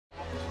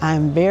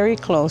I'm very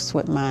close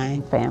with my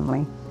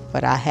family,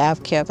 but I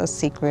have kept a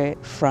secret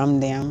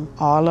from them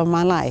all of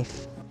my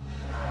life.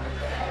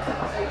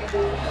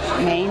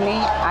 Mainly,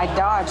 I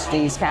dodge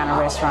these kind of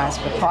restaurants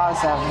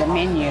because of the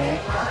menu.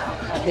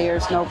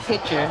 There's no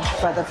picture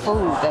for the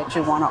food that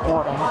you want to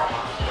order.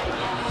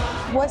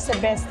 What's the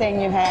best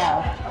thing you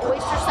have?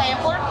 Oyster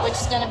sampler, which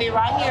is going to be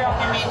right here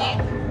on your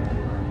menu.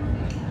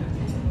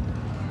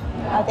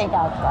 I think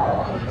I'll try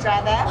it.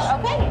 Try that?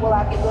 Okay. Well,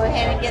 I can go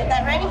ahead and get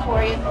that ready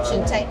for you.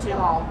 Shouldn't take too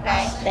long,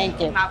 okay?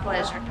 Thank you. My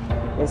pleasure.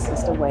 This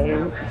is the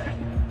way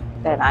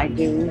that I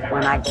do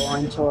when I go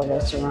into a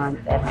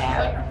restaurant that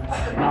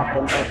have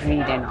nothing but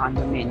reading on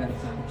the menu.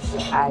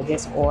 I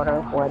just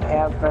order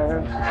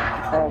whatever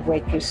the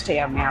waitress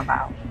tell me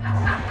about.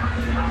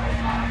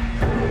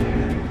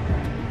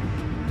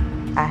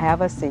 I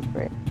have a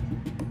secret.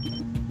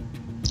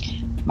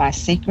 My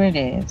secret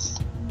is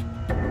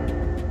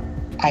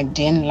I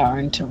didn't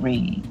learn to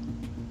read.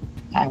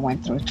 I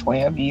went through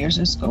 12 years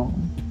of school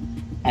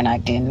and I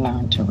didn't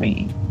learn to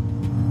read.